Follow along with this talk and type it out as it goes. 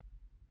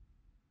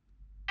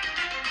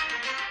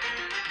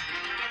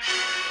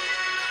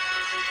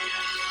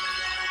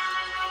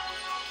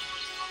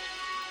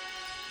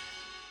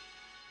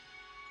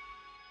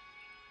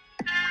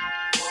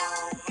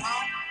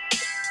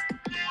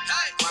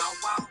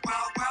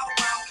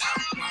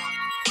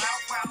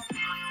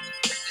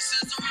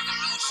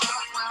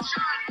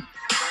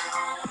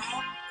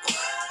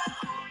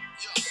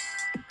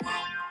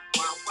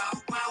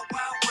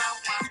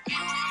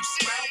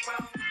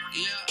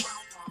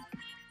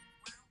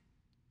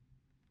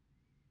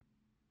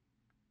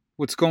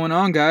What's going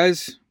on,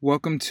 guys?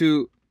 Welcome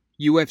to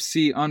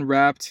UFC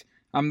Unwrapped.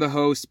 I'm the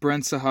host,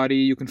 Brent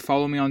Sahadi. You can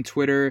follow me on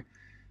Twitter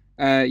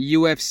at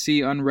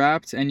UFC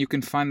Unwrapped, and you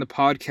can find the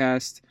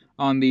podcast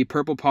on the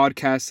Purple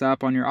Podcast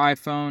app on your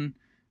iPhone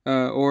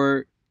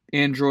or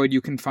Android.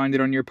 You can find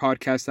it on your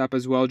podcast app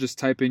as well. Just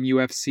type in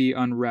UFC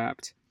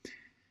Unwrapped.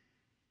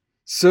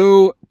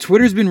 So,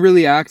 Twitter's been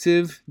really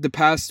active the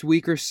past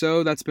week or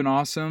so. That's been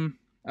awesome.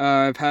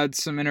 I've had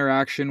some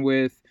interaction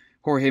with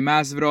Jorge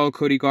Masvidal,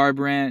 Cody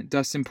Garbrandt,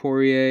 Dustin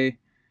Poirier,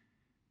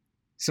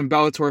 some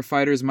Bellator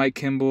fighters, Mike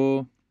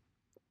Kimball.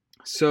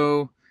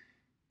 So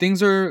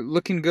things are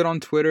looking good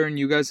on Twitter, and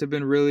you guys have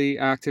been really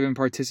active and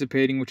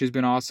participating, which has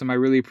been awesome. I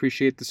really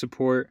appreciate the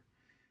support.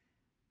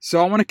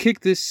 So I want to kick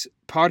this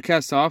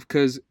podcast off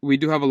because we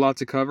do have a lot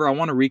to cover. I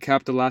want to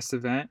recap the last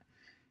event.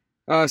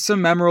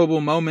 Some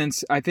memorable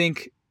moments. I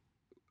think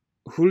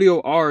Julio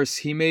Arce,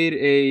 he made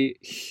a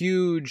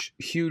huge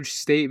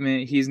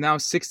statement. He's now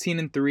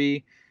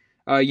 16-3.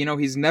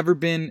 He's never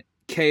been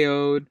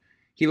KO'd.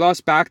 He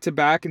lost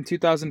back-to-back in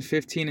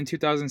 2015 and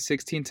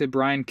 2016 to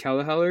Brian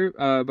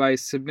Kelleher by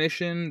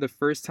submission the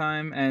first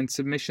time and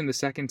submission the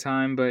second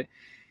time, but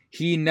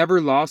he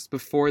never lost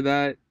before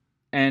that,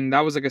 and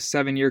that was like a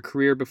 7-year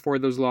career before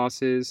those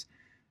losses.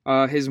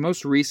 His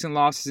most recent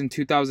loss is in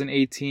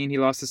 2018. He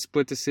lost a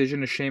split decision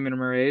to Shayman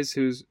Moraes,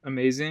 who's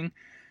amazing.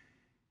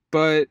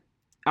 But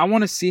I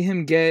want to see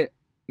him get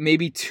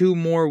maybe 2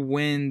 more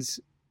wins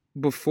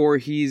before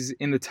he's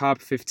in the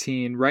top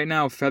 15. Right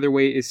now,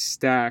 featherweight is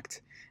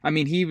stacked. I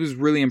mean, he was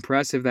really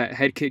impressive, that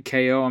head kick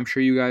KO. I'm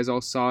sure you guys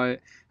all saw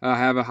it. I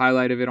have a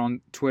highlight of it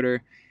on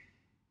Twitter.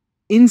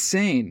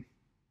 Insane.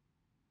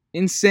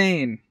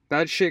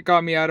 That shit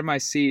got me out of my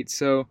seat.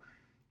 So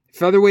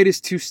featherweight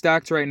is too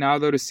stacked right now,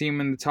 though, to see him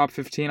in the top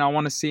 15. I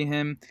want to see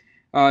him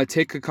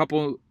take a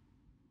couple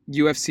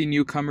UFC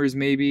newcomers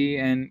maybe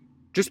and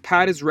just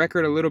pad his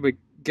record a little bit.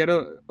 Get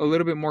a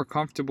little bit more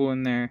comfortable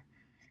in there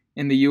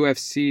in the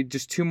UFC.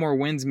 Just 2 more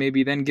wins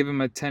maybe, then give him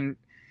a 10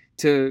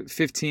 to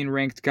 15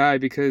 ranked guy,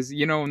 because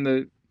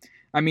 10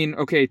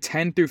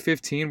 through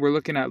 15 we're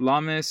looking at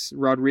Lamas,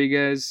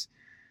 Rodriguez,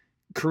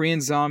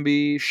 Korean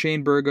Zombie,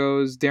 Shane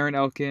Burgos, Darren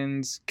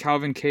Elkins,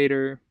 Calvin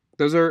Kattar.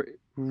 Those are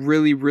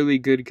really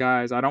good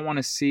guys. I don't want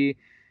to see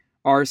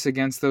Arce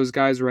against those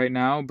guys right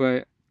now,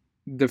 but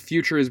the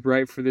future is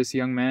bright for this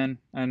young man,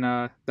 and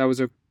that was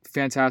a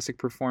fantastic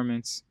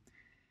performance.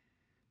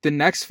 The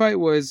next fight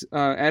was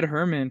Ed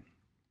Herman.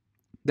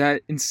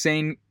 That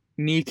insane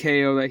knee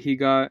KO that he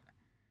got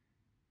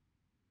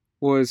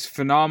was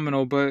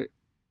phenomenal, but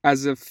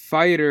as a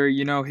fighter,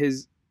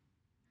 his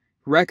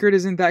record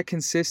isn't that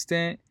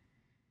consistent.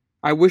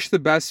 I wish the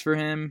best for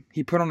him.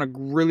 He put on a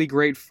really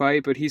great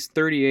fight, but he's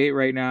 38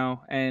 right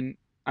now, and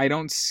I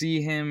don't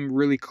see him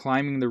really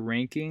climbing the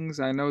rankings.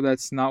 I know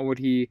that's not what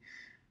he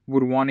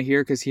would want to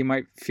hear because he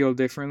might feel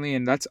differently,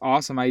 and that's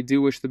awesome. I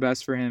do wish the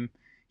best for him.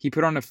 He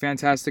put on a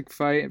fantastic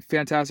fight,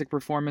 fantastic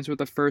performance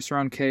with a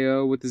first-round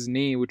KO with his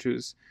knee, which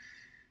was...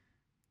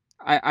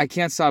 I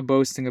can't stop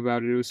boasting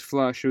about it. It was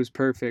flush. It was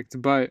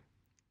perfect. But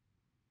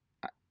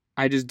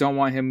I just don't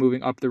want him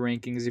moving up the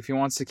rankings. If he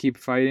wants to keep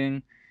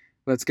fighting,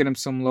 let's get him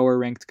some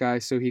lower-ranked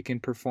guys so he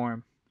can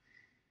perform.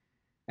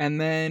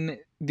 And then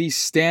the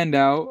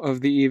standout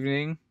of the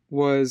evening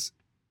was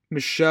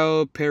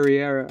Michel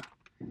Pereira.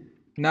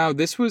 Now,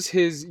 this was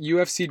his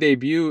UFC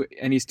debut,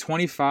 and he's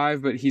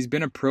 25, but he's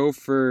been a pro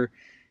for,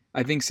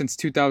 I think, since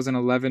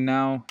 2011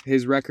 now.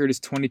 His record is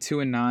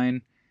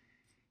 22-9.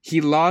 He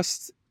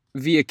lost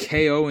via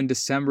KO in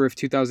December of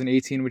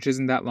 2018, which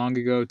isn't that long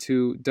ago,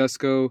 to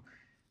Dusko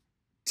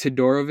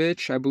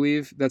Todorovic, I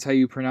believe that's how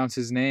you pronounce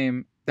his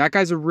name. That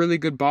guy's a really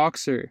good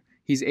boxer.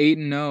 He's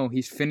 8-0.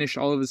 He's finished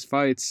all of his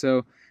fights,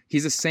 so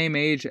he's the same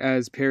age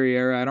as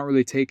Pereira. I don't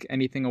really take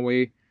anything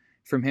away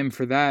from him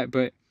for that,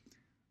 but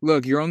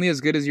look, you're only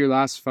as good as your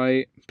last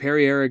fight.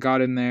 Pereira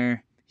got in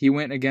there. He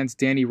went against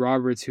Danny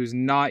Roberts, who's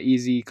not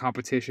easy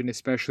competition,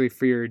 especially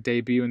for your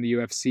debut in the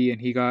UFC,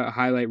 and he got a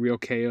highlight reel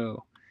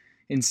KO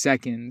in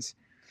seconds.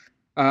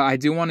 I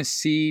do want to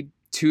see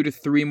 2 to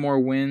 3 more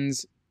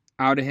wins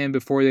out of him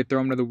before they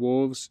throw him to the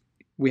Wolves.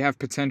 We have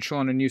potential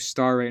on a new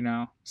star right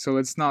now, so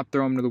let's not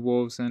throw him to the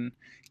Wolves and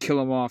kill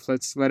him off.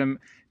 Let's let him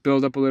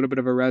build up a little bit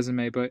of a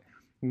resume, but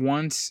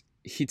once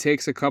he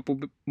takes a couple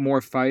more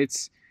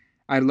fights,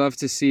 I'd love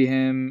to see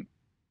him...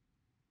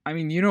 I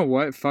mean, you know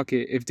what? Fuck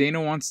it. If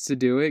Dana wants to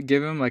do it,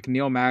 give him like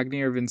Neil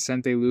Magny or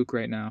Vicente Luque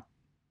right now.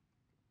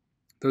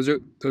 Those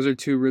are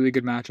 2 really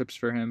good matchups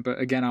for him. But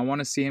again, I want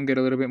to see him get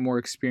a little bit more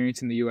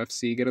experience in the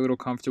UFC, get a little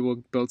comfortable,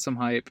 build some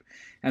hype,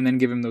 and then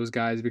give him those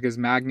guys, because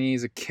Magny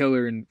is a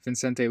killer and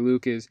Vicente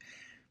Luque is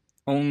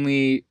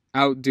only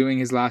outdoing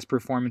his last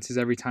performances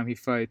every time he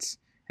fights.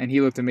 And he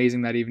looked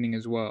amazing that evening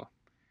as well.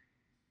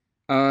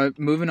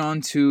 Moving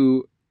on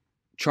to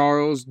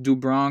Charles do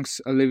Bronx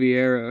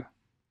Oliveira.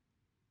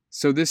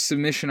 So this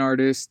submission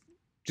artist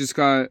just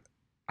got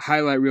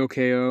highlight reel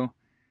KO.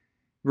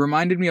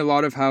 Reminded me a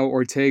lot of how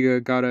Ortega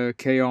got a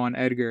KO on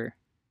Edgar,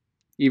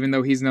 even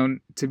though he's known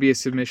to be a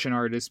submission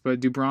artist.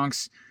 But do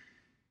Bronx,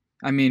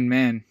 I mean,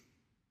 man,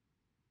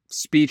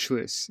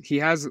 speechless. He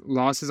has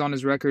losses on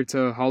his record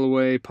to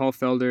Holloway, Paul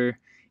Felder,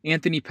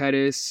 Anthony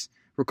Pettis,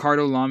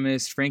 Ricardo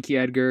Lamas, Frankie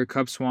Edgar,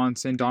 Cub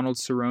Swanson, Donald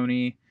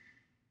Cerrone.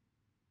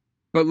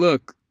 But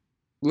look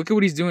at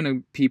what he's doing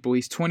to people.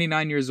 He's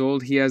 29 years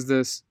old. He has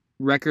this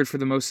record for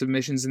the most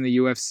submissions in the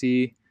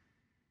UFC.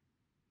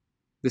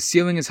 The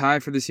ceiling is high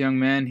for this young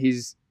man.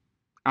 He's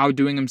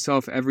outdoing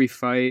himself every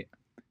fight.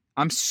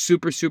 I'm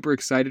super, super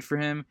excited for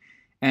him.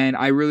 And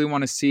I really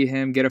want to see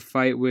him get a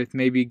fight with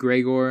maybe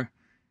Gregor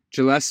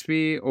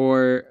Gillespie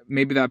or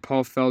maybe that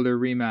Paul Felder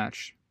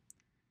rematch.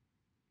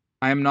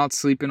 I am not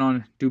sleeping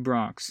on Do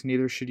Bronx.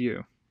 Neither should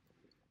you.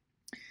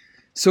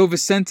 So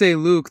Vicente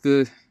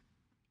Luque,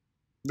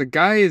 the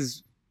guy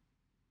is...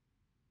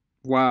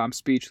 Wow, I'm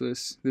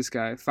speechless. This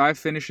guy. 5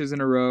 finishes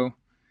in a row.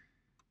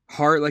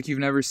 Heart like you've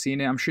never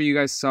seen it. I'm sure you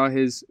guys saw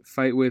his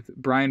fight with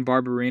Brian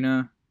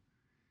Barberena.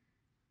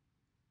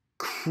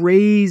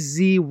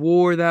 Crazy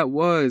war that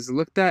was.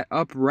 Look that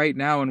up right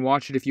now and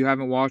watch it if you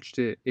haven't watched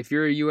it. If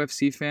you're a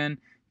UFC fan,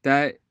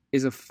 that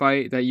is a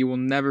fight that you will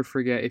never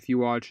forget if you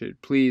watch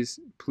it. Please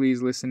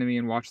listen to me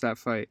and watch that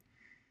fight.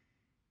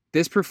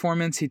 This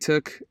performance, he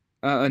took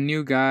a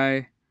new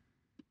guy.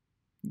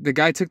 The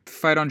guy took the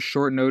fight on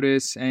short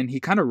notice, and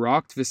he kind of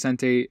rocked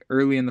Vicente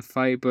early in the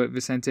fight, but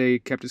Vicente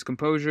kept his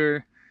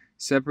composure,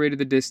 separated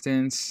the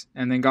distance,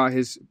 and then got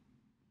his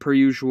per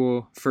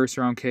usual first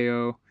round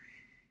KO.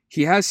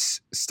 He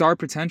has star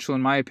potential,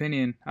 in my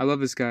opinion. I love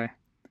this guy.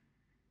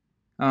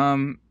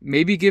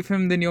 Maybe give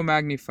him the Neil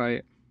Magny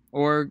fight,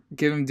 or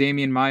give him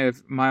Damian Maia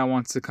if Maia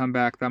wants to come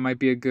back. That might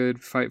be a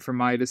good fight for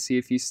Maia to see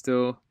if he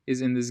still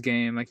is in this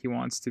game like he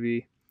wants to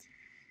be.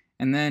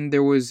 And then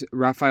there was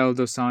Rafael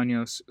Dos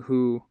Anjos,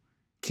 who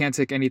can't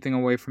take anything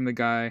away from the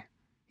guy.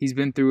 He's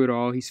been through it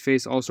all. He's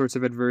faced all sorts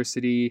of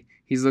adversity.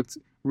 He's looked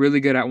really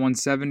good at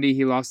 170.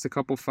 He lost a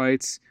couple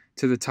fights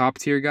to the top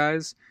tier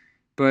guys,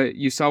 but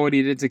you saw what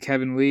he did to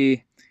Kevin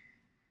Lee.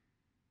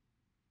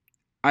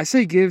 I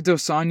say give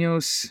Dos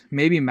Anjos,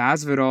 maybe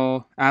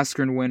Masvidal,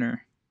 Askren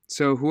winner.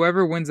 So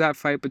whoever wins that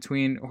fight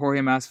between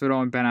Jorge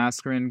Masvidal and Ben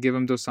Askren, give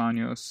him Dos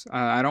Anjos.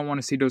 I don't want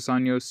to see Dos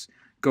Anjos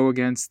go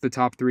against the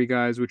top 3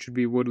 guys, which would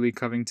be Woodley,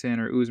 Covington,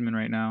 or Usman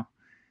right now.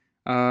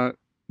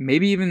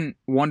 Maybe even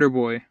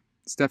Wonderboy.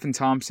 Stephen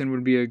Thompson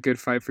would be a good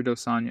fight for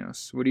Dos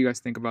Anjos. What do you guys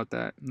think about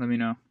that? Let me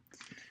know.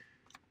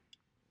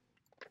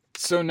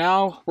 So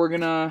now we're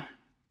gonna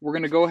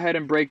go ahead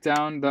and break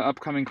down the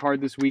upcoming card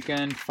this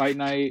weekend, Fight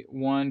Night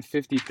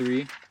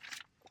 153.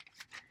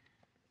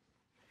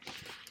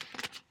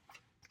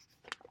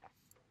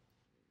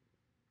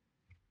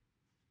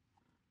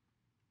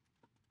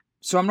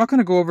 So I'm not going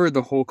to go over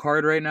the whole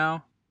card right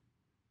now,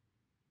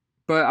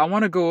 but I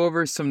want to go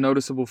over some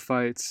noticeable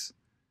fights.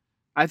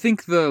 I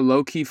think the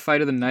low-key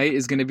fight of the night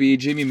is going to be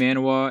Jimmy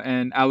Manuwa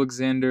and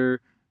Alexander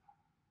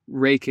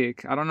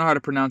Rakic. I don't know how to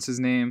pronounce his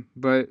name,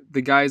 but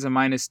the guy is a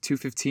minus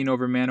 215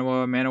 over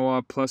Manuwa.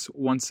 Manuwa plus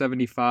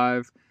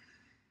 175.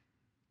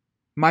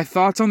 My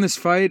thoughts on this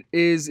fight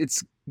is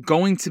it's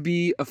going to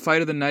be a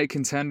fight of the night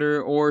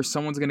contender, or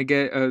someone's going to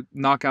get a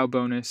knockout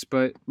bonus.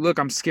 But look,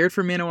 I'm scared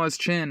for Manuwa's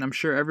chin. I'm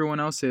sure everyone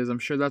else is. I'm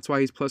sure that's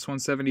why he's plus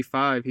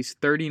 175. He's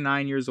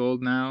 39 years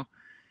old now.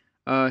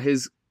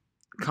 His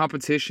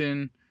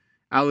competition,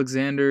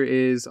 Alexander,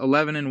 is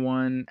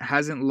 11-1,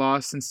 hasn't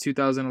lost since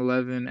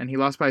 2011, and he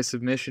lost by a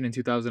submission in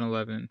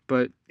 2011,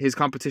 but his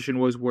competition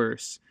was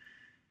worse.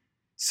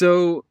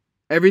 So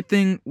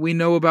everything we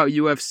know about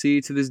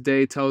UFC to this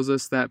day tells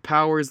us that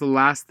power is the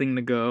last thing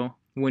to go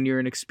when you're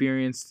an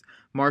experienced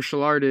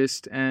martial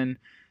artist, and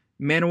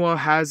Manuwa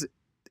has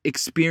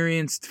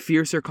experienced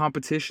fiercer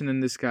competition than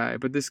this guy,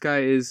 but this guy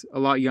is a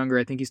lot younger.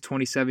 I think he's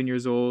 27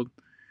 years old.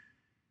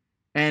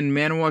 And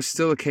Manuwa's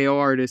still a KO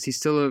artist. He's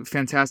still a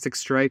fantastic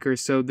striker.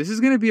 So this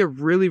is going to be a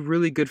really,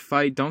 really good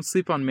fight. Don't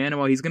sleep on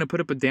Manuwa. He's going to put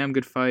up a damn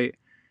good fight.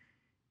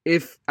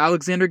 If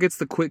Alexander gets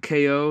the quick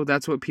KO,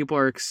 that's what people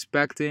are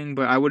expecting.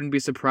 But I wouldn't be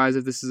surprised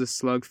if this is a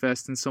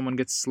slugfest and someone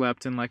gets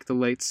slept in like the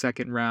late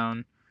second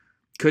round.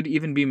 Could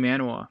even be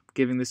Manuwa,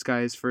 giving this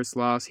guy his first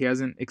loss. He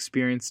hasn't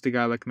experienced a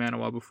guy like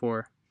Manuwa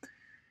before.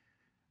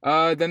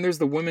 Then there's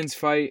the women's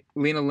fight,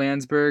 Lena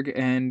Landsberg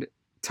and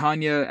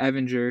Tanya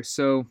Evinger.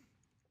 So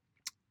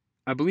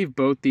I believe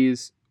both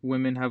these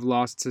women have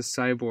lost to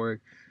Cyborg.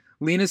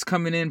 Lena's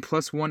coming in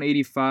plus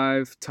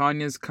 185.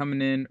 Tanya's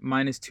coming in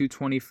minus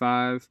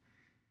 225.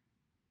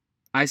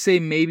 I say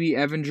maybe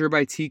Evinger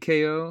by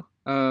TKO.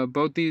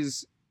 Both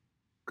these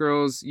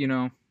girls,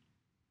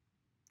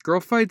 girl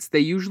fights, they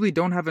usually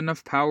don't have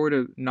enough power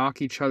to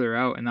knock each other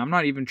out. And I'm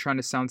not even trying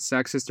to sound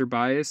sexist or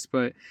biased,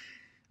 but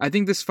I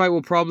think this fight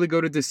will probably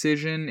go to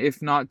decision.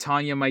 If not,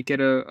 Tanya might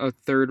get a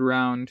third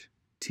round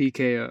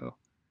TKO.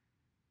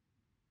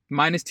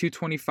 Minus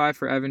 225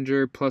 for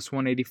Evinger, plus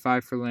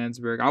 185 for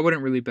Landsberg. I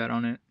wouldn't really bet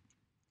on it.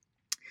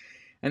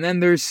 And then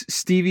there's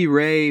Stevie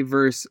Ray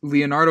versus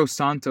Leonardo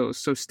Santos.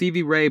 So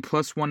Stevie Ray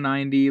plus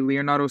 190,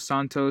 Leonardo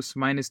Santos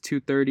minus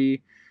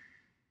 230.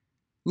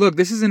 Look,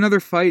 this is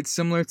another fight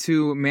similar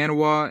to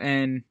Manuwa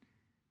and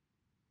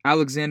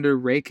Alexander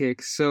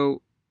Rakic.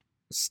 So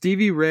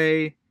Stevie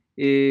Ray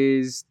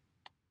is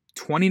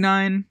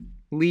 29.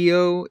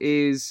 Leo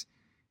is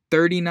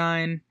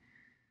 39.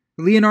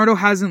 Leonardo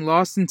hasn't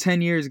lost in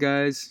 10 years,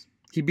 guys.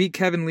 He beat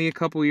Kevin Lee a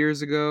couple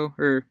years ago,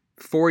 or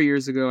 4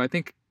 years ago. I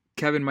think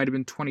Kevin might have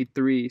been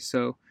 23,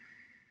 so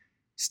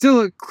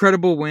still a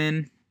credible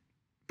win.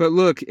 But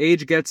look,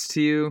 age gets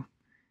to you.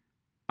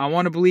 I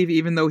want to believe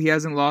even though he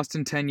hasn't lost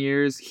in 10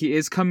 years, he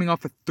is coming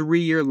off a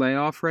 3-year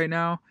layoff right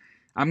now.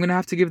 I'm going to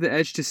have to give the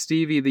edge to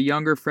Stevie, the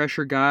younger,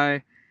 fresher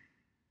guy.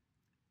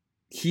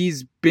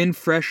 He's been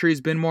fresher,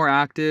 he's been more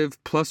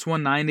active. Plus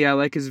 190, I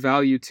like his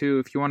value too.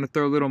 If you want to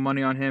throw a little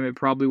money on him, it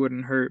probably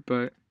wouldn't hurt,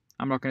 but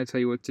I'm not going to tell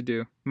you what to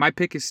do. My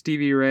pick is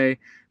Stevie Ray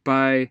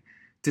by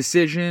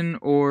decision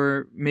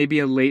or maybe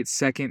a late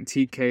second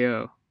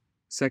TKO.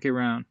 Second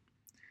round.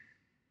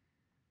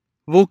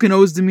 Volkan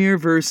Ozdemir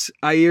versus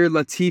Ilir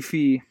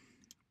Latifi.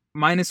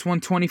 Minus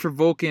 120 for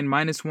Volkan,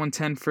 minus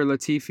 110 for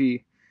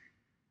Latifi.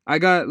 I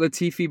got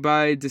Latifi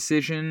by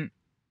decision,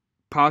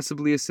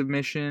 possibly a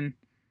submission.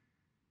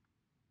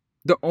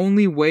 The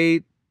only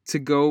way to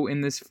go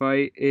in this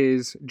fight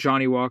is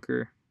Johnny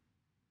Walker.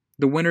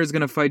 The winner is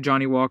going to fight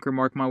Johnny Walker,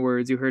 mark my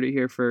words. You heard it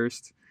here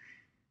first.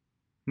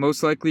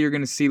 Most likely you're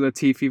going to see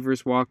Latifi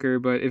versus Walker,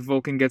 but if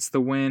Volkan gets the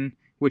win,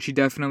 which he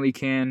definitely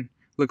can,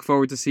 look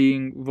forward to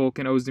seeing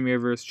Volkan Ozdemir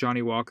versus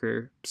Johnny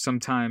Walker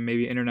sometime,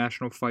 maybe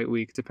International Fight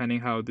Week, depending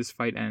how this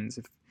fight ends.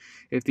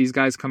 If these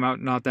guys come out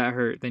not that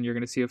hurt, then you're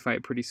going to see a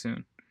fight pretty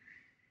soon.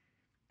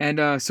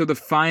 And so the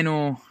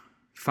final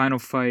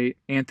fight,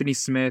 Anthony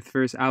Smith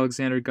versus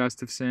Alexander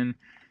Gustafsson.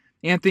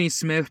 Anthony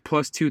Smith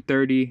plus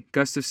 230,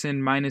 Gustafsson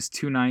minus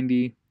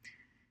 290.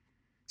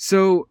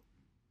 So,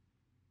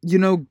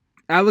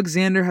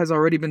 Alexander has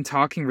already been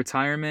talking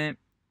retirement.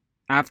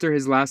 After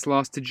his last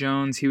loss to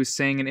Jones, he was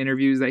saying in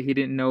interviews that he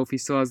didn't know if he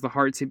still has the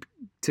heart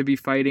to be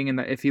fighting, and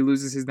that if he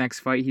loses his next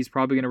fight, he's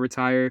probably going to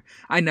retire.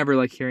 I never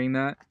like hearing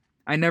that.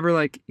 I never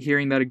like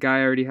hearing that a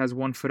guy already has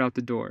one foot out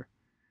the door.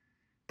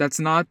 That's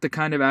not the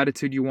kind of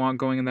attitude you want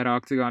going in that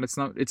octagon.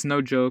 It's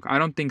no joke. I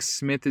don't think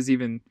Smith is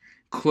even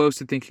close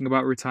to thinking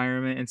about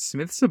retirement, and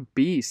Smith's a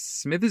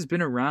beast. Smith has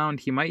been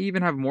around. He might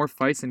even have more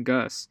fights than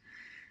Gus.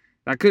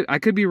 I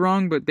could be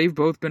wrong, but they've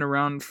both been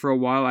around for a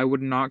while. I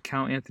would not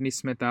count Anthony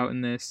Smith out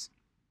in this.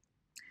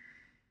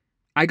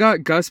 I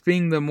got Gus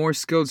being the more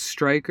skilled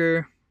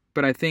striker,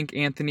 but I think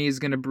Anthony is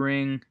going to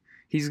bring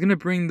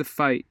the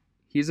fight.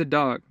 He's a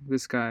dog,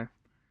 this guy.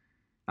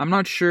 I'm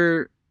not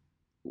sure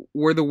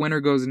where the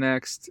winner goes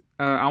next.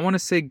 I want to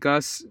say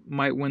Gus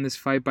might win this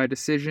fight by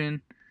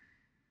decision.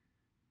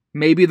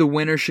 Maybe the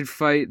winner should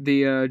fight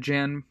the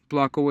Jan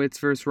Blachowicz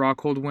versus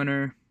Rockhold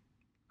winner.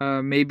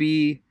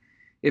 Maybe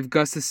if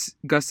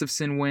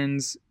Gustafsson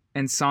wins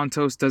and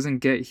Santos doesn't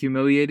get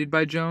humiliated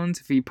by Jones,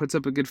 if he puts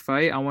up a good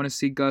fight, I want to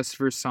see Gus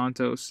versus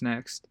Santos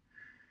next.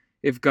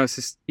 If Gus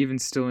is even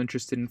still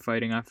interested in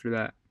fighting after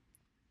that.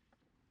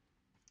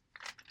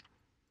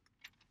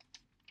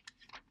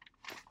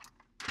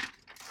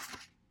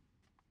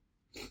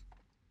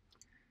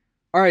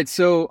 Alright,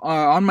 so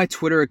on my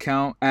Twitter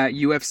account at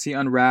UFC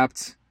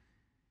Unwrapped,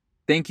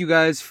 thank you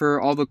guys for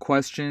all the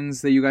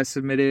questions that you guys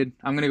submitted.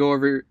 I'm going to go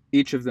over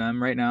each of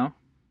them right now.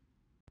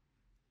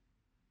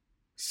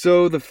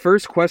 So the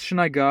first question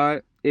I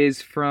got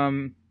is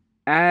from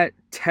at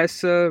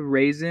Tessa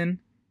Raisin,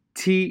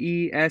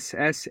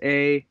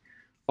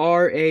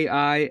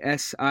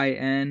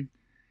 TESSARAISIN.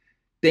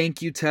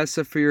 Thank you,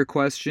 Tessa, for your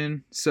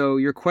question. So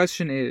your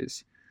question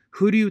is,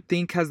 who do you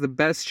think has the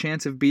best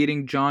chance of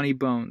beating Johnny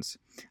Bones?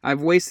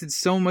 I've wasted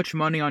so much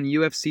money on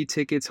UFC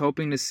tickets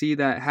hoping to see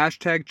that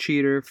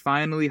 #cheater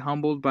finally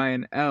humbled by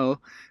an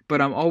L,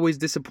 but I'm always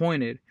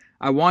disappointed.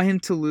 I want him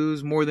to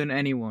lose more than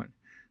anyone.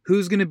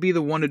 Who's going to be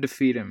the one to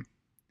defeat him?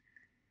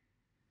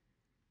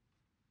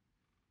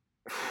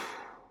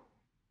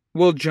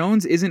 Well,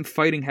 Jones isn't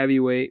fighting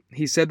heavyweight.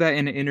 He said that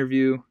in an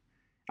interview.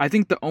 I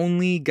think the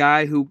only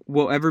guy who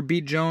will ever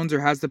beat Jones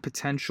or has the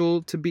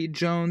potential to beat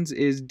Jones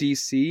is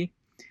DC.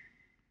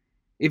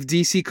 If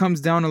DC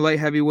comes down to light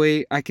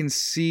heavyweight, I can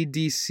see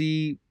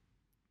DC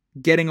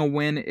getting a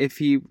win if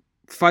he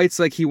fights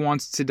like he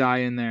wants to die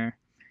in there.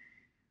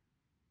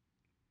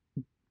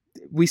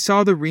 We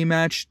saw the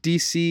rematch.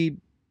 DC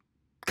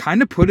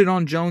kind of put it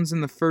on Jones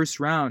in the first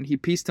round. He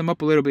pieced him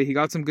up a little bit. He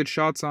got some good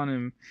shots on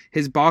him.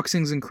 His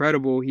boxing's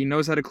incredible. He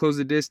knows how to close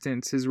the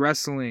distance. His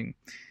wrestling.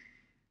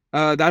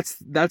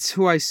 That's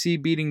who I see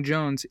beating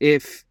Jones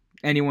if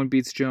anyone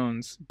beats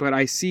Jones. But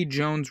I see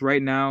Jones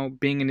right now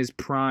being in his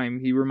prime.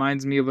 He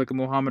reminds me of like a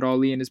Muhammad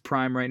Ali in his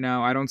prime right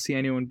now. I don't see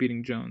anyone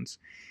beating Jones.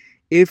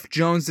 If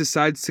Jones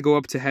decides to go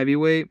up to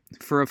heavyweight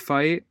for a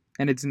fight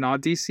and it's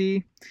not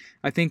DC,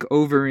 I think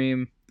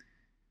Overeem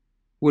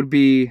would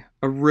be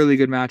a really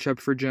good matchup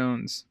for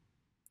Jones.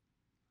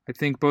 I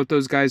think both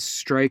those guys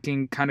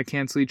striking kind of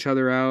cancel each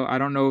other out. I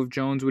don't know if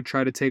Jones would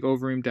try to take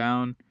Overeem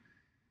down.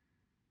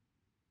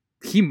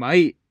 He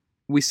might.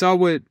 We saw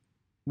what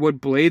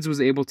Blades was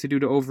able to do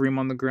to Overeem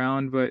on the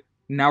ground, but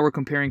now we're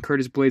comparing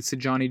Curtis Blades to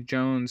Johnny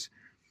Jones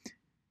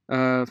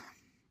as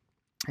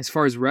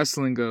far as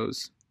wrestling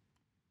goes,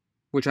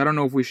 which I don't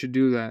know if we should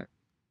do that.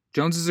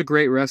 Jones is a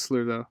great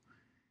wrestler, though.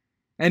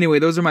 Anyway,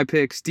 those are my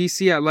picks.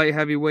 DC at light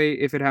heavyweight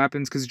if it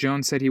happens, because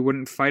Jones said he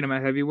wouldn't fight him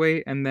at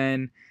heavyweight, and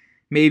then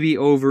maybe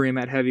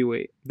Overeem at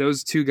heavyweight.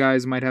 Those two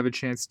guys might have a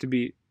chance to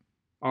beat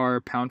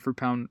our pound for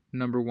pound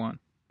number one.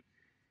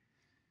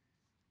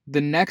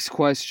 The next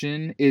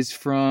question is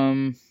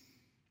from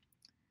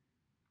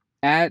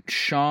at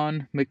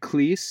Sean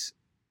McLeese,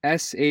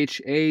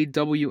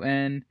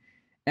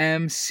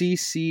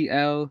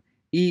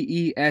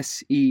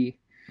 ShawnMccleese.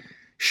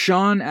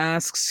 Sean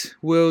asks,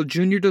 will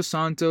Junior Dos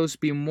Santos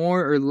be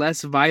more or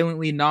less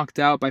violently knocked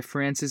out by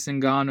Francis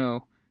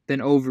Ngannou than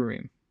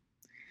Overeem?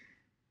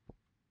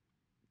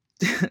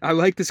 I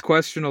like this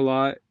question a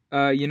lot.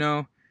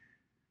 2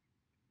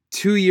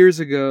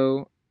 years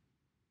ago,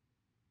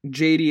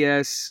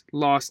 JDS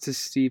lost to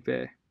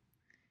Stipe.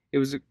 It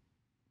was a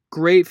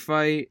great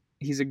fight.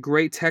 He's a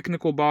great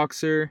technical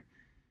boxer.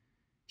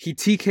 He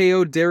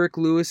TKO'd Derek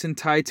Lewis and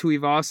Tai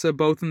Tuivasa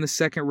both in the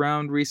second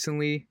round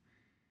recently.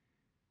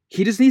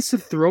 He just needs to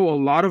throw a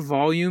lot of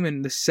volume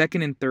in the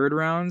second and third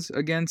rounds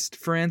against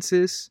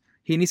Francis.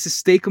 He needs to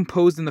stay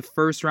composed in the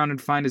first round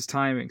and find his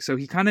timing. So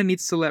he kind of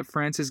needs to let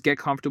Francis get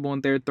comfortable in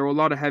there, throw a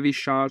lot of heavy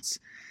shots,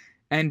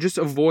 and just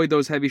avoid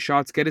those heavy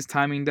shots, get his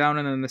timing down.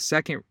 And then the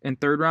second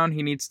and third round,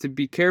 he needs to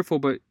be careful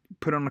but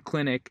put on a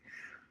clinic.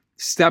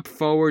 Step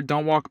forward,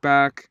 don't walk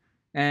back,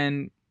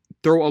 and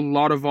throw a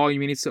lot of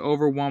volume. He needs to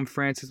overwhelm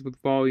Francis with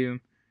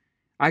volume.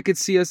 I could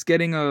see us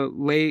getting a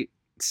late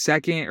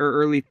second or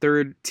early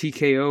third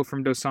TKO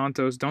from Dos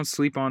Santos. Don't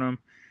sleep on him.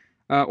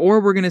 Or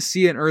we're going to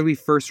see an early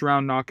first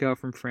round knockout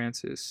from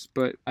Francis.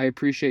 But I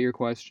appreciate your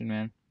question,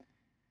 man.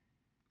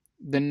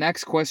 The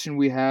next question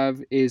we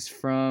have is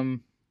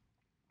from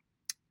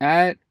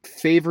at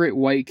Favorite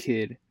White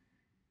Kid.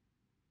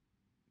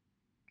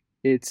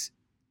 It's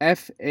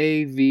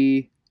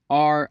FAVRITE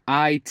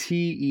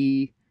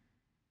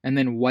and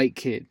then White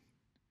Kid.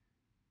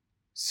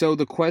 So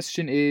the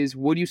question is,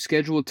 would you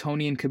schedule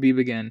Tony and Khabib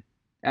again?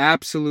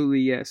 Absolutely,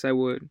 yes, I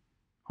would.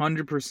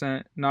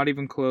 100%, not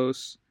even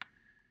close.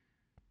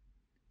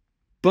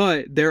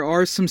 But there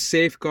are some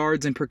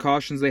safeguards and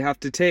precautions they have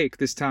to take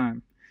this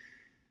time.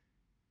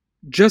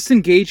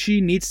 Justin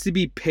Gaethje needs to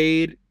be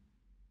paid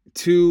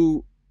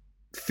to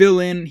fill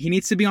in. He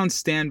needs to be on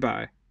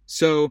standby.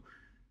 So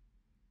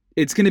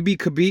it's going to be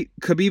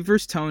Khabib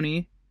versus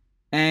Tony,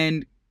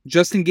 and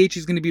Justin Gaethje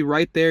is going to be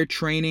right there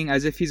training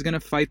as if he's going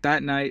to fight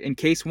that night. In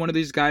case one of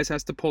these guys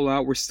has to pull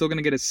out, we're still going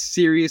to get a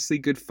seriously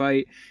good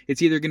fight.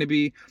 It's either going to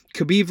be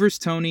Khabib versus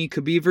Tony,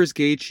 Khabib versus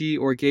Gaethje,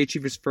 or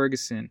Gaethje versus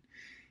Ferguson.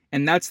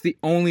 And that's the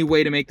only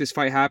way to make this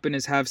fight happen,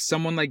 is have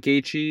someone like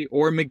Gaethje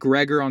or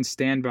McGregor on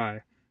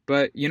standby.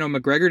 But,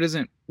 McGregor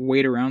doesn't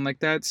wait around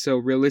like that. So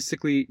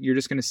realistically, you're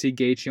just going to see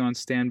Gaethje on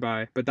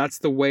standby. But that's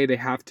the way they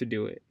have to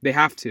do it. They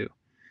have to.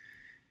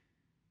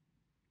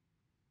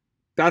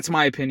 That's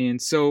my opinion.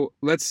 So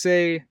let's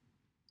say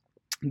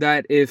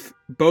that if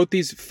both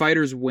these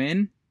fighters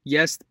win,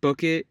 yes,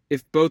 book it.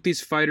 If both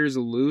these fighters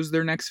lose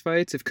their next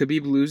fights, if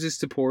Khabib loses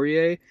to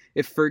Poirier,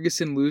 if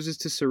Ferguson loses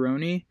to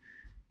Cerrone,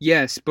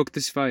 yes, book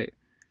this fight.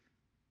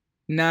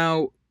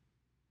 Now,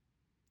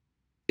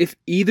 if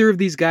either of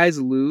these guys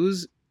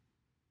lose,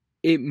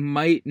 it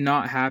might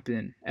not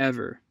happen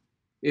ever.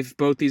 If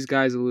both these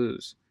guys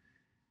lose.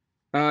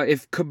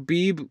 If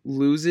Khabib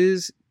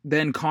loses,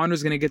 then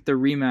Conor's going to get the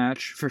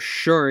rematch for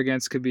sure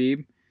against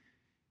Khabib.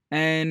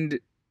 And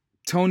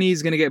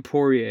Tony's going to get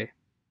Poirier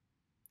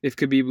if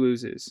Khabib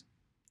loses.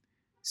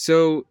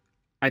 So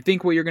I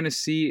think what you're going to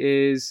see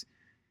is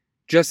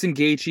Justin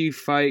Gaethje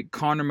fight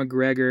Conor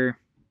McGregor,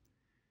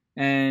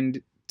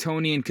 and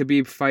Tony and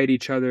Khabib fight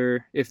each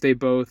other if they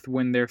both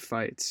win their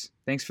fights.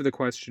 Thanks for the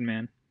question,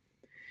 man.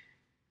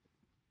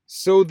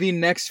 So the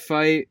next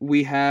fight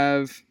we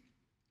have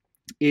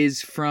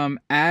is from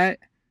at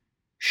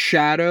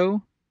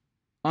Shadow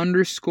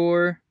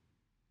 _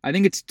 I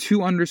think it's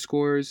 2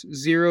 underscores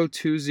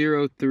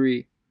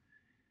 0203.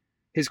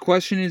 His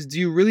question is, do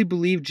you really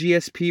believe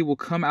GSP will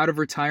come out of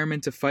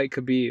retirement to fight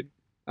Khabib?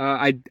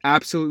 I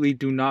absolutely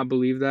do not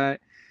believe that.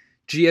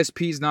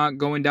 GSP's not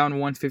going down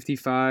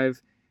 155,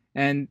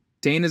 and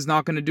Dana's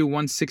not going to do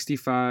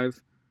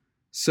 165.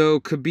 So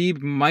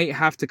Khabib might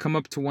have to come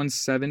up to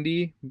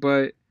 170,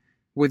 but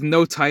with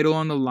no title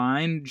on the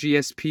line,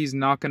 GSP's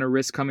not going to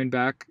risk coming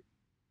back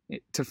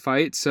to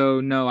fight.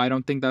 So no, I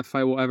don't think that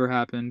fight will ever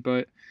happen,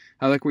 but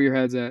I like where your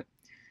head's at.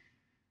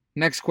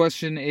 Next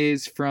question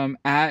is from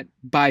at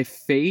by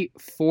Fate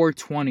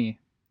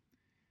 420.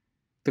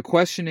 The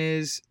question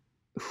is,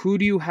 who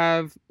do you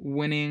have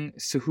winning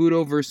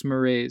Cejudo versus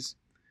Moraes?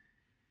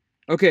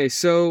 Okay,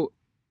 so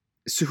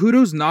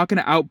Cejudo's not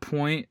going to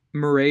outpoint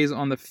Moraes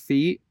on the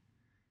feet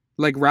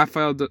like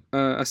Rafael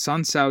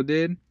Assunção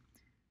did.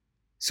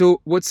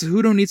 So what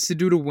Cejudo needs to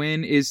do to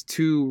win is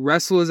to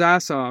wrestle his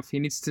ass off. He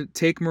needs to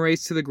take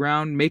Moraes to the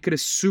ground, make it a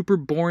super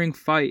boring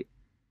fight.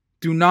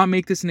 Do not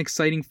make this an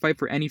exciting fight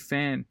for any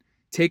fan.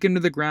 Take him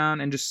to the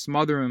ground and just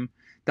smother him.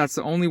 That's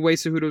the only way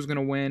Cejudo's going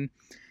to win.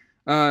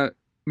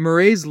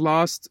 Moraes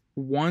lost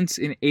once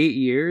in 8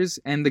 years,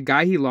 and the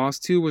guy he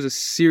lost to was a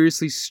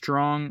seriously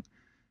strong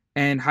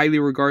and highly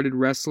regarded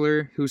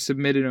wrestler who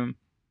submitted him.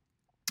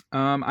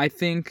 I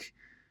think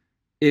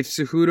if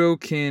Cejudo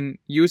can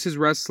use his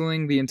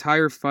wrestling the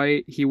entire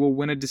fight, he will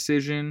win a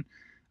decision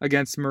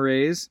against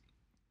Moraes.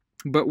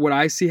 But what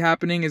I see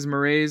happening is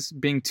Moraes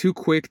being too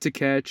quick to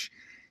catch,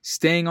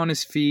 staying on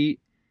his feet.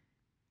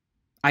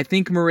 I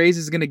think Moraes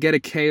is going to get a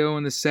KO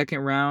in the second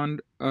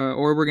round,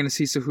 or we're going to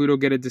see Cejudo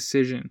get a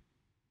decision.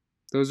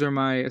 Those are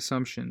my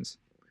assumptions.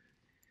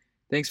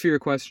 Thanks for your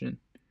question.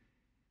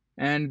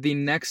 And the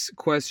next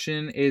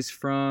question is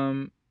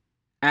from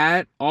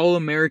at All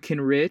American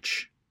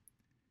Rich.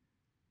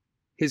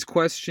 His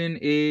question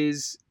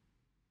is,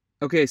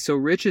 okay, so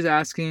Rich is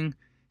asking,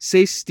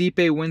 say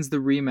Stipe wins the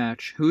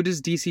rematch. Who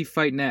does DC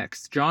fight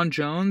next? Jon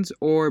Jones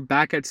or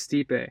back at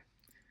Stipe?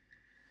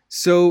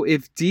 So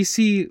if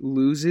DC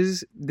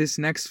loses this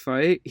next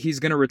fight, he's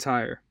going to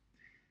retire.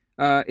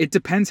 It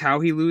depends how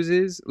he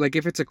loses. Like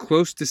if it's a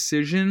close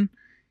decision,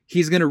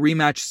 he's going to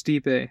rematch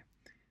Stipe.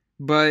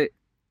 But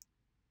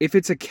if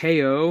it's a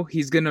KO,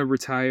 he's going to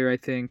retire, I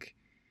think.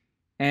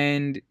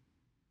 And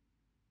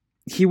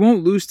he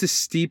won't lose to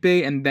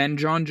Stipe and then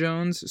Jon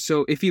Jones.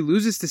 So if he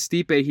loses to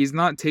Stipe, he's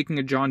not taking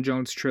a Jon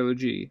Jones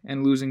trilogy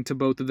and losing to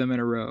both of them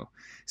in a row.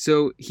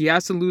 So he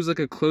has to lose like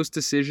a close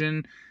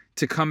decision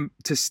to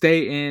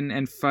stay in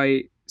and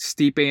fight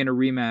Stipe in a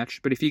rematch.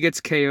 But if he gets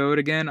KO'd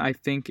again, I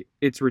think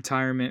it's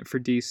retirement for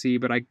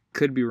DC, but I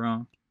could be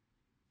wrong.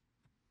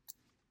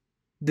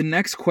 The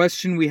next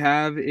question we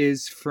have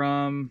is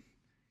from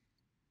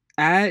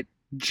at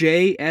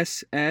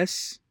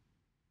JSS.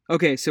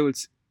 Okay, so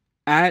it's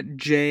at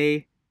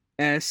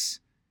JS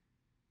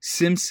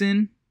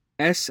Simpson,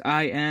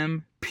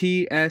 SIMPSON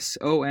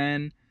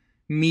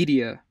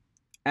Media.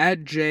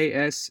 At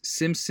JS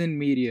Simpson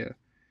Media.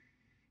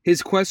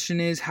 His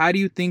question is, how do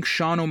you think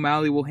Sean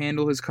O'Malley will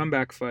handle his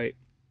comeback fight?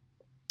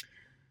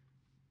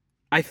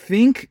 I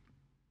think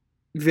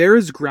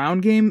Vera's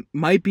ground game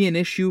might be an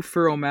issue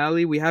for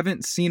O'Malley. We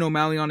haven't seen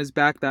O'Malley on his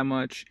back that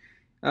much.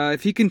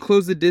 If he can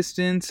close the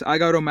distance, I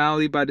got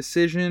O'Malley by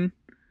decision.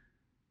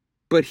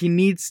 But he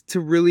needs to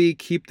really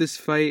keep this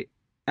fight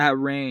at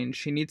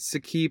range. He needs to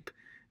keep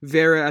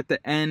Vera at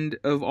the end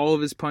of all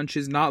of his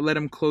punches, not let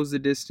him close the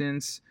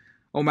distance.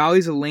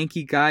 O'Malley's a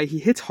lanky guy. He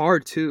hits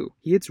hard too.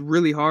 He hits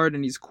really hard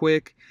and he's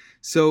quick.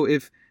 So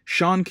if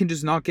Sean can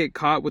just not get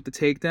caught with the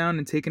takedown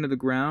and taken to the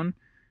ground,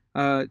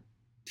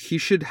 he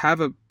should have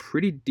a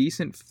pretty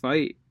decent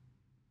fight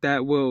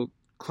that will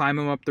climb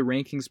him up the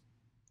rankings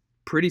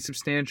pretty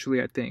substantially,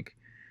 I think.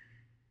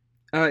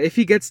 If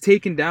he gets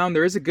taken down,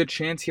 there is a good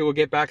chance he will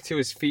get back to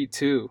his feet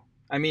too.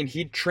 I mean,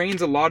 he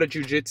trains a lot of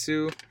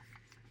jiu-jitsu,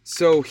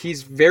 so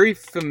he's very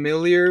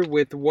familiar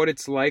with what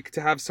it's like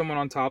to have someone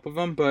on top of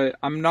him, but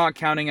I'm not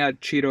counting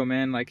out Cheeto,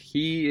 man. Like,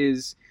 he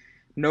is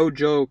no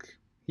joke.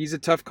 He's a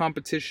tough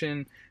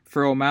competition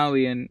for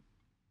O'Malley, and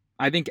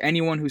I think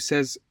anyone who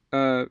says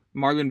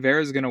Marlon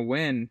Vera is going to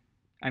win,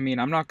 I mean,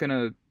 I'm not going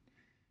to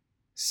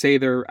say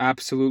they're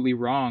absolutely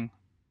wrong,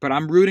 but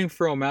I'm rooting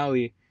for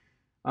O'Malley.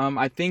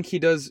 I think he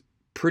does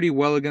pretty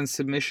well against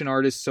submission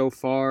artists so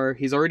far.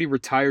 He's already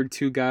retired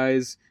 2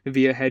 guys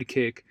via head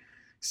kick.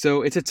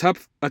 So it's a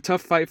tough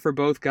fight for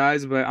both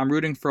guys, but I'm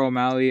rooting for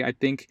O'Malley. I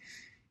think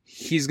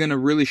he's going to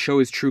really show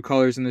his true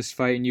colors in this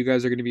fight, and you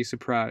guys are going to be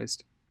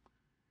surprised.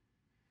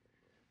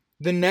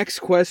 The next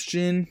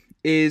question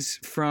is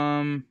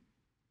from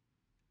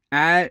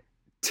at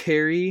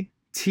Terry,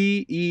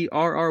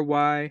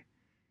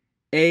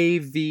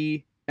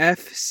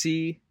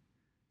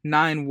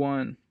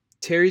 TerryAVFC91.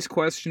 Terry's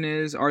question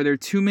is, are there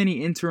too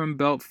many interim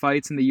belt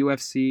fights in the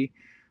UFC?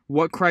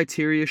 What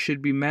criteria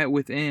should be met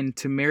within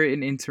to merit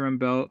an interim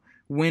belt?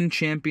 When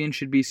champion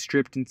should be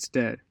stripped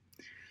instead?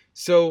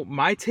 So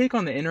my take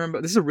on the interim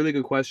belt, this is a really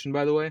good question,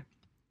 by the way.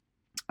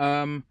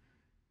 There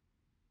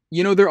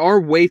are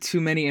way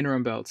too many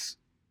interim belts.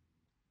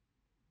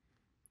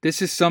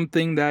 This is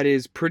something that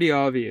is pretty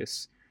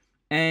obvious.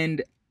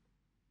 And,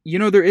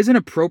 there is an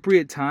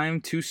appropriate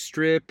time to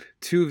strip,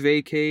 to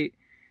vacate.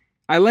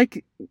 I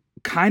like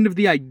kind of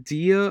the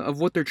idea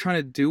of what they're trying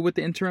to do with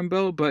the interim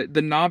belt, but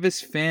the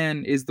novice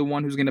fan is the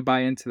one who's going to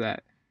buy into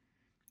that.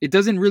 It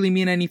doesn't really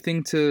mean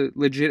anything to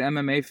legit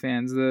MMA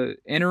fans. The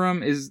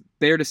interim is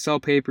there to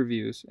sell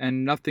pay-per-views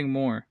and nothing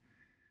more.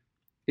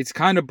 It's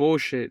kind of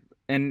bullshit.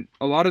 And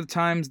a lot of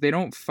times they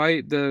don't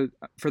fight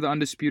for the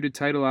undisputed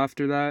title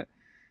after that.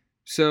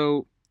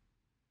 So,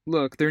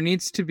 look, there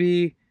needs to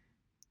be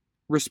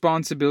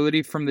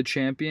responsibility from the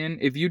champion.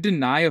 If you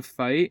deny a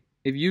fight,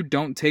 if you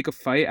don't take a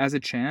fight as a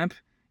champ,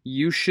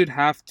 you should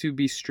have to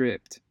be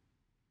stripped.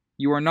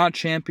 You are not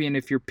champion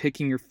if you're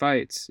picking your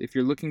fights. If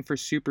you're looking for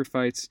super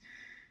fights.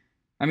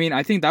 I mean,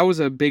 I think that was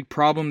a big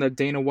problem that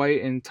Dana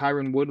White and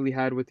Tyron Woodley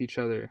had with each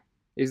other.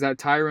 Is that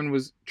Tyron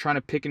was trying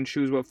to pick and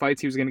choose what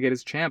fights he was going to get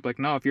as champ. Like,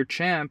 no, if you're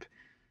champ,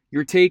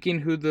 you're taking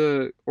who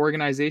the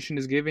organization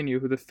is giving you,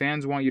 who the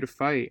fans want you to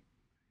fight.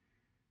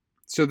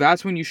 So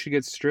that's when you should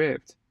get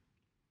stripped.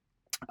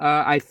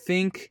 I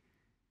think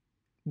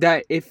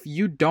that if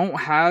you don't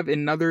have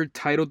another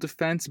title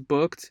defense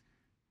booked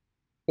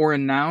or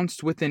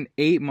announced within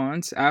 8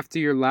 months after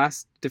your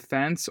last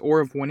defense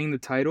or of winning the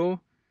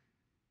title,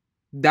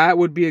 that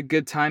would be a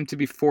good time to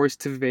be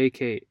forced to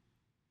vacate.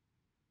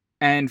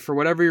 And for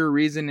whatever your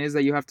reason is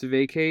that you have to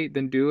vacate,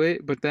 then do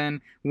it. But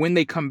then when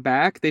they come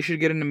back, they should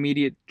get an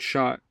immediate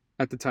shot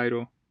at the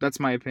title. That's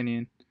my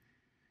opinion.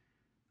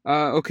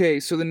 Okay,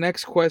 so the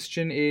next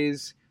question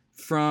is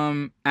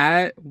from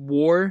at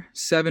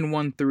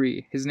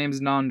War713. His name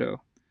is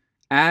Nando.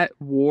 At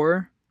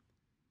War,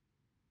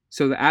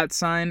 so the at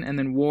sign and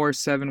then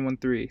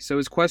War713. So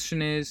his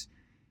question is,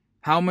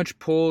 how much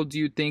pull do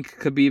you think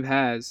Khabib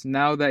has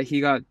now that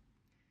he got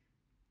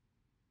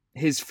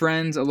his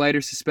friends a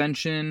lighter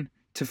suspension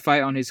to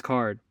fight on his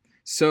card?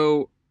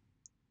 So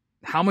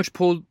how much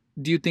pull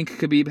do you think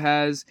Khabib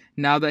has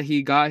now that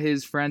he got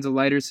his friends a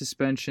lighter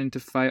suspension to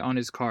fight on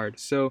his card?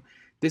 So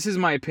this is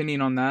my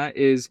opinion on that,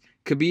 is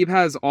Khabib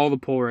has all the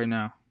pull right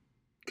now.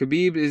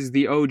 Khabib is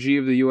the OG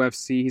of the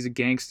UFC. He's a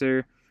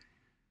gangster.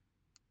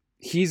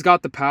 He's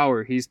got the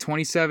power. He's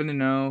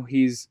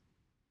 27-0.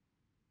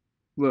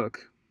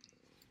 Look,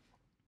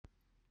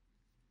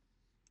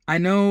 I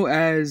know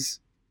as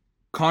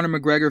Conor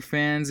McGregor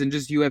fans and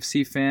just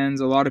UFC fans,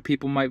 a lot of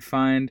people might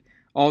find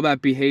all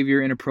that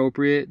behavior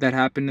inappropriate that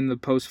happened in the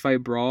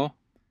post-fight brawl.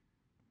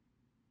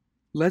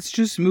 Let's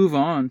just move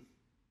on.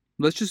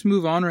 Let's just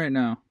move on right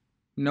now.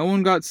 No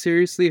one got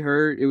seriously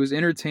hurt. It was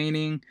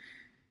entertaining.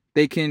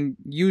 They can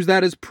use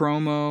that as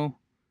promo.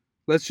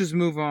 Let's just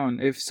move on.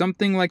 If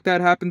something like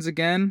that happens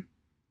again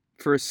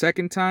for a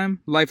second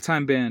time,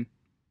 lifetime ban.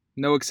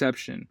 No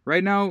exception.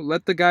 Right now,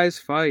 let the guys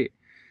fight.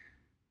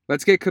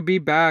 Let's get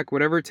Khabib back.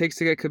 Whatever it takes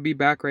to get Khabib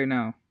back right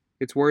now.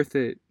 It's worth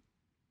it.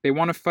 They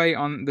want to fight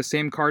on the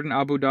same card in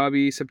Abu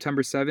Dhabi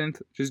September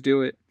 7th. Just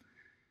do it.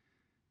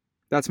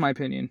 That's my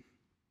opinion.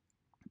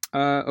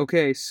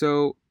 Okay,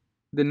 so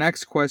the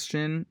next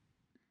question.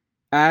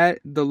 At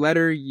the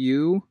letter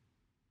U,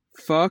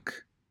 fuck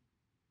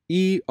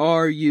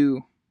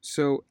ERU.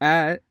 So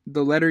at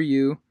the letter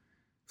U,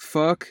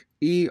 fuck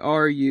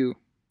ERU.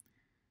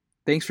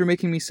 Thanks for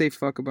making me say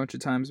fuck a bunch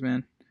of times,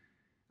 man.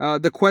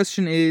 The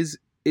question is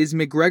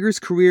McGregor's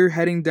career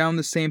heading down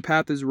the same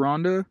path as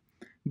Ronda?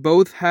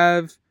 Both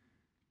have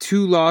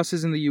 2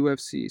 losses in the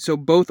UFC. So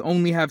both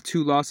only have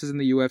 2 losses in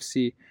the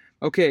UFC.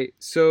 Okay,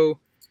 so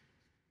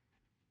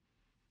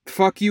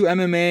fuck you,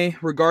 MMA.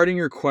 Regarding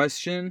your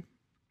question,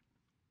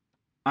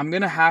 I'm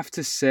going to have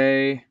to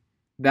say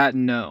that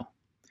no.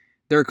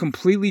 They're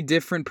completely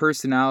different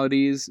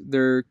personalities.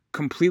 They're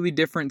completely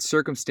different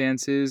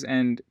circumstances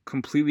and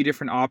completely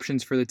different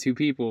options for the two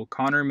people.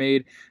 Conor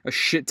made a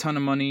shit ton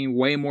of money,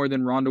 way more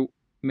than Ronda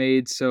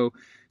made. So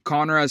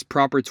Conor has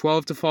proper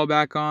 12 to fall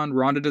back on.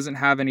 Ronda doesn't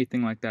have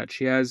anything like that.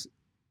 She has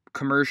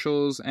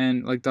commercials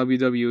and like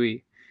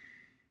WWE.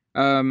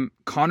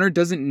 Conor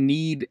doesn't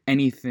need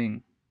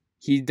anything.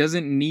 He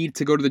doesn't need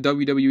to go to the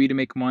WWE to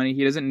make money.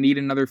 He doesn't need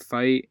another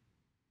fight.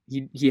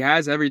 He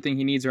has everything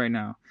he needs right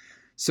now.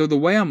 So the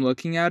way I'm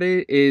looking at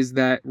it is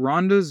that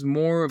Ronda's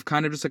more of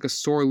kind of just like a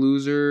sore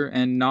loser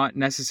and not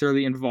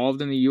necessarily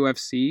involved in the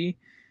UFC.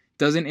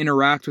 Doesn't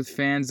interact with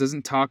fans,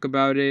 doesn't talk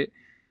about it.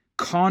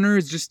 Conor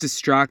is just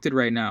distracted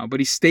right now, but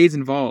he stays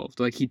involved.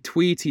 Like he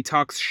tweets, he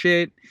talks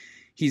shit.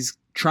 He's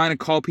trying to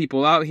call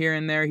people out here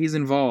and there. He's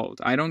involved.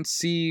 I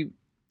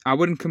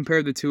wouldn't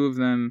compare the two of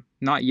them,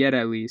 not yet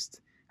at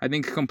least. I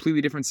think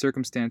completely different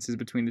circumstances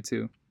between the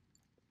two.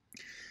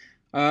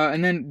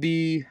 And then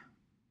the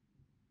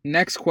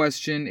next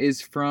question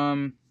is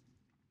from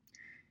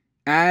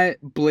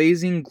at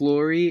Blazing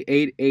Glory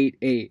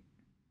 888.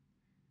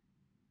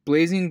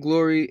 Blazing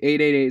Glory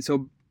 888.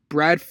 So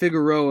Brad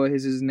Figueroa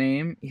is his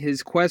name.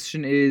 His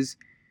question is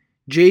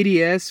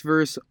JDS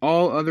versus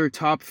all other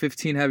top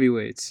 15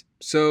 heavyweights.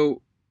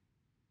 So,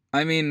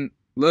 I mean,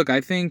 look,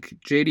 I think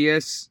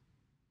JDS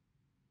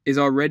is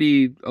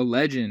already a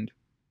legend.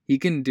 He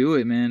can do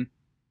it, man.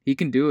 He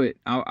can do it.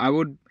 I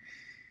would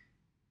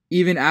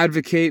even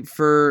advocate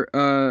for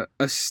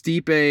a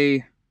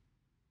Stipe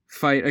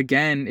fight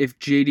again if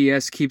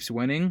JDS keeps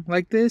winning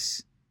like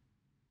this.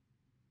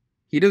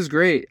 He does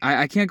great.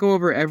 I can't go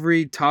over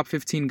every top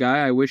 15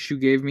 guy. I wish you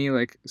gave me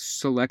like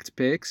select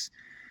picks,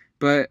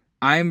 but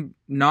I'm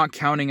not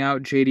counting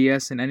out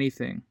JDS in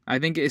anything. I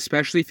think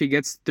especially if he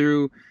gets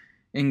through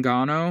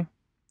Ngannou,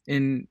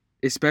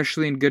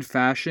 especially in good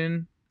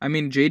fashion. I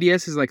mean,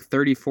 JDS is like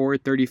 34,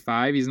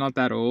 35. He's not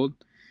that old.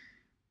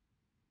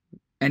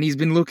 And he's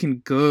been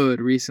looking good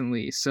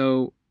recently.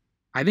 So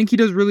I think he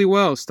does really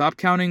well. Stop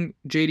counting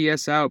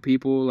JDS out,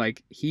 people.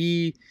 Like,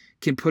 he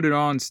can put it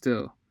on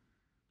still.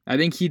 I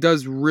think he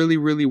does really,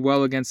 really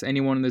well against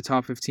anyone in the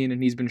top 15,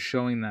 and he's been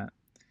showing that.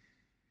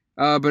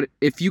 But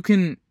if you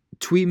can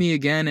tweet me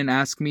again and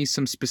ask me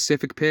some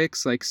specific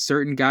picks, like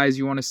certain guys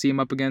you want to see him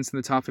up against in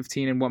the top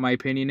 15 and what my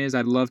opinion is,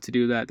 I'd love to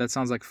do that. That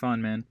sounds like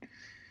fun, man.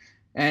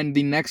 And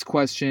the next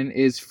question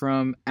is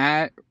from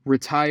at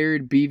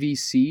retired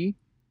BVC.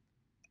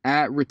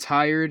 At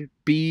retired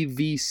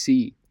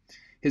BVC.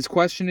 His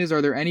question is,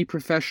 are there any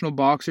professional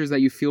boxers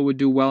that you feel would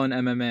do well in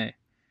MMA?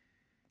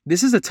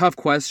 This is a tough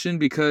question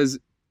because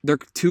they're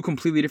two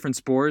completely different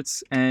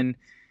sports. And,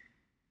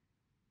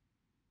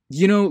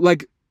 you know,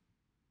 like,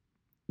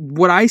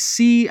 what I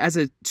see as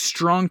a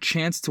strong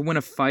chance to win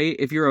a fight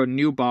if you're a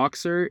new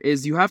boxer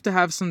is you have to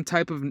have some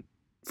type of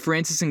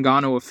Francis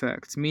Ngannou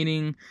effect,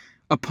 meaning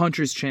a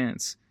puncher's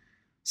chance.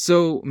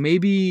 So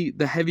maybe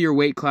the heavier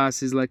weight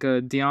class is like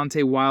a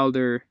Deontay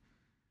Wilder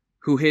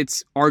who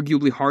hits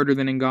arguably harder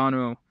than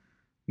Ngannou.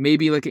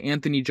 Maybe like an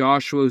Anthony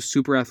Joshua who's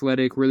super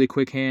athletic, really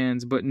quick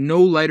hands, but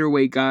no lighter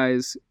weight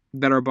guys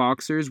that are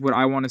boxers what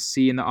I want to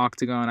see in the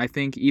octagon. I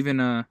think even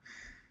a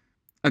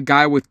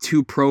guy with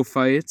 2 pro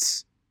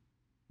fights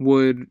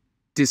would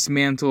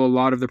dismantle a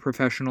lot of the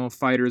professional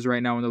fighters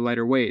right now in the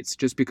lighter weights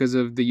just because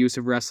of the use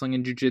of wrestling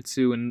and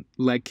jiu-jitsu and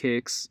leg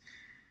kicks.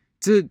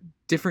 It's a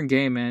different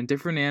game, man.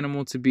 Different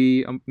animal to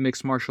be a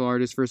mixed martial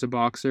artist versus a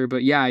boxer.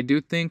 But yeah, I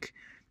do think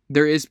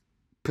there is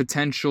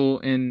potential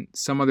in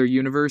some other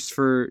universe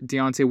for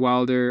Deontay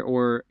Wilder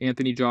or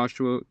Anthony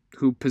Joshua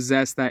who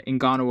possess that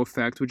Ngannou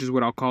effect, which is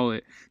what I'll call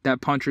it,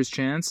 that puncher's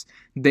chance.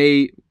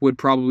 They would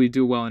probably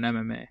do well in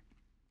MMA.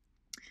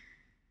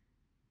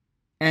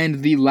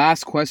 And the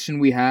last question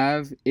we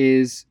have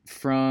is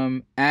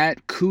from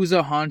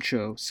 @Kuza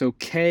Honcho. So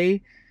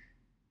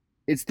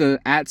it's the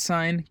 @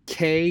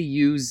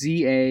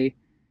 KUZAHONCHO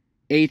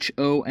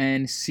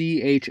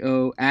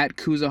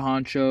 @Kuza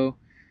Honcho.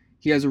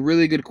 He has a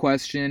really good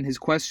question. His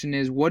question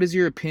is, what is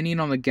your opinion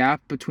on the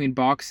gap between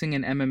boxing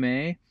and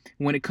MMA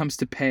when it comes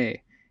to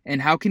pay?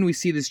 And how can we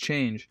see this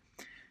change?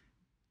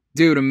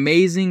 Dude,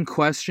 amazing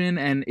question,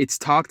 and it's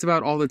talked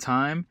about all the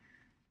time.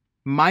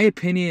 My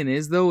opinion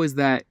is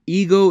that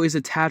ego is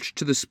attached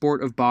to the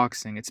sport of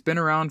boxing. It's been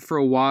around for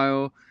a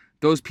while.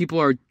 Those people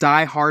are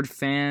die-hard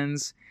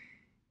fans.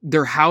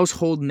 They're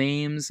household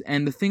names.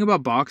 And the thing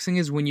about boxing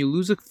is when you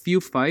lose a few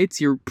fights,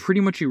 you're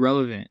pretty much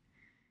irrelevant.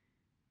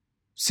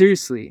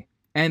 Seriously.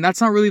 And that's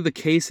not really the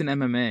case in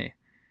MMA.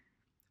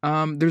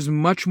 There's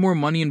much more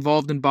money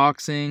involved in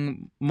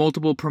boxing.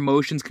 Multiple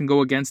promotions can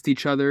go against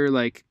each other,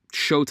 like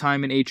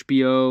Showtime and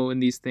HBO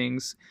and these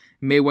things.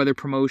 Mayweather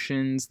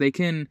Promotions. They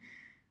can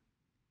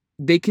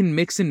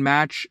mix and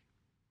match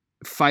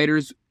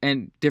fighters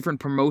and different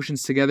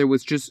promotions together,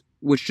 which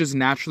just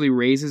naturally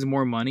raises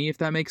more money, if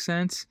that makes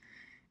sense.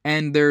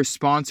 And their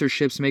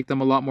sponsorships make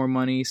them a lot more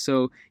money.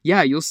 So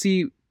yeah, you'll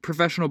see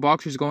professional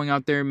boxers going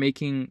out there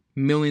making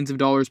millions of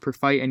dollars per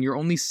fight, and you're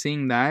only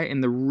seeing that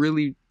in the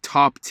really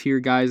top tier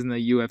guys in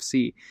the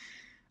UFC.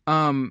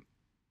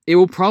 It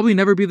will probably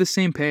never be the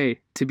same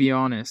pay, to be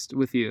honest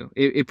with you.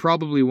 It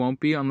probably won't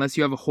be unless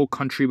you have a whole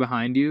country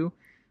behind you,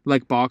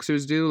 like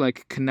boxers do.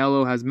 Like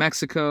Canelo has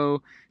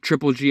Mexico,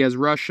 Triple G has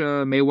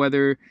Russia,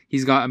 Mayweather,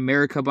 he's got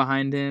America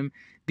behind him.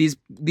 These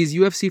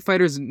UFC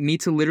fighters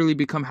need to literally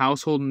become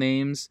household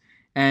names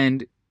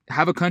and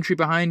have a country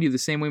behind you the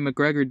same way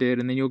McGregor did,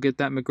 and then you'll get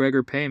that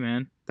McGregor pay,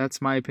 man.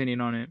 That's my opinion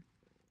on it.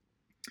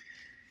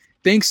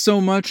 Thanks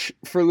so much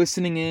for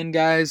listening in,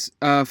 guys.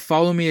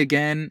 Follow me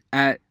again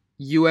at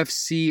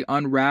UFC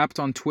Unwrapped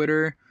on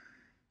Twitter.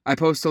 I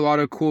post a lot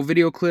of cool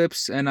video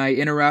clips, and I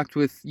interact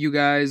with you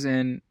guys,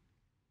 and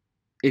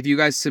if you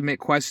guys submit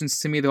questions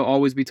to me, they'll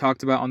always be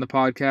talked about on the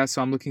podcast,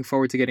 so I'm looking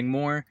forward to getting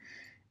more.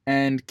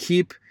 And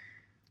keep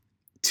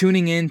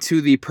tuning in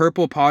to the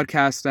Purple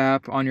Podcast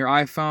app on your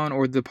iPhone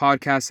or the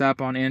podcast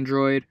app on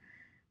Android.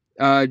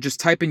 Just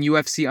type in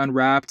UFC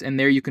Unwrapped, and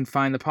there you can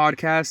find the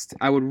podcast.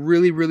 I would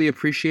really, really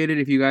appreciate it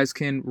if you guys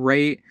can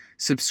rate,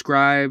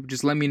 subscribe.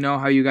 Just let me know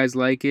how you guys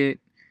like it.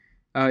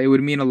 It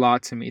would mean a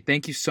lot to me.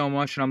 Thank you so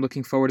much, and I'm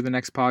looking forward to the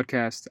next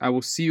podcast. I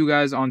will see you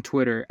guys on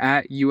Twitter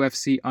at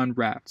UFC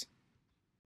Unwrapped.